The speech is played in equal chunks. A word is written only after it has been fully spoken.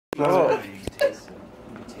Oh.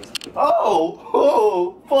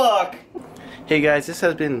 Oh, fuck. Hey guys, this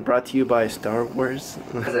has been brought to you by Star Wars.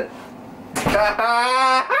 What is it?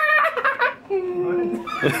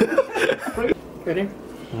 Ready?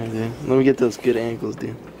 Let me get those good angles,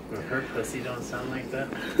 dude. Her pussy don't sound like that.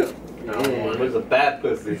 No, where's the bad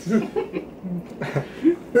pussy?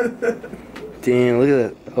 Damn, look at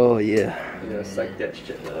that. Oh yeah. Yeah, suck that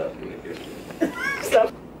shit up.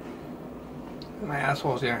 Stop. My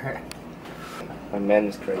asshole's gonna hurt. My man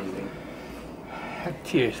is crazy.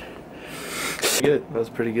 Tears. Good. That was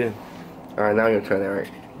pretty good. Alright, now I'm gonna try that, right?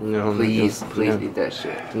 No, Please eat that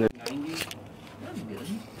shit.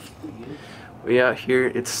 We out here.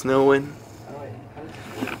 It's snowing.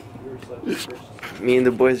 Me and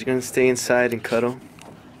the boys are gonna stay inside and cuddle.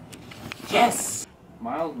 Yes!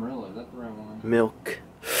 Mild Marilla, is that the right one? Milk.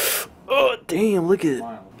 Oh damn! Look at it.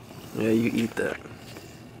 Mild. Yeah, you eat that.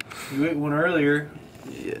 You ate one earlier.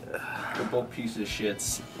 Yeah. They're both pieces of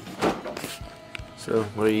shits. So,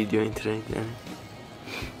 what are you doing today, Danny?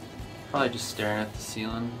 Probably just staring at the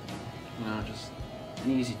ceiling. You know, just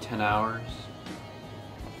an easy 10 hours.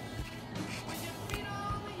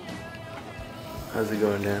 How's it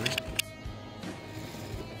going, Danny?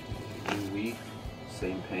 New week,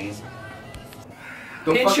 same pain.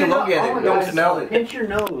 Don't fucking look at it. Don't smell it. Pinch your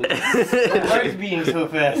nose. Why is being so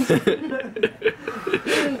fast?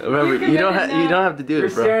 Remember, you don't have to do You're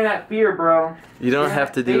it, bro. staring at fear, bro. You don't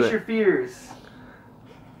have to do Face your it. fears.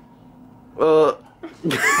 Well.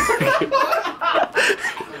 It's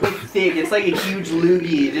thick. It's like a huge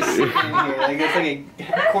loogie just sitting in here. Like it's like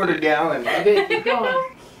a quarter gallon. Okay, keep going.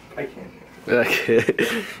 I can't.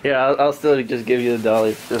 Okay. Yeah, I'll still just give you the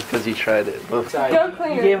dollar just because you tried it. Don't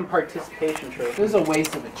clean You gave him participation trophy. This is a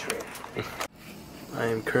waste of a trip. I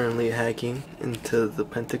am currently hacking into the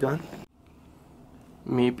Pentagon.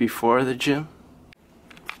 Me before the gym.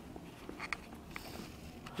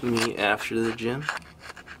 Me after the gym.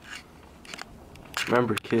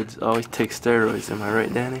 Remember, kids, always take steroids. Am I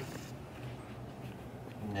right, Danny?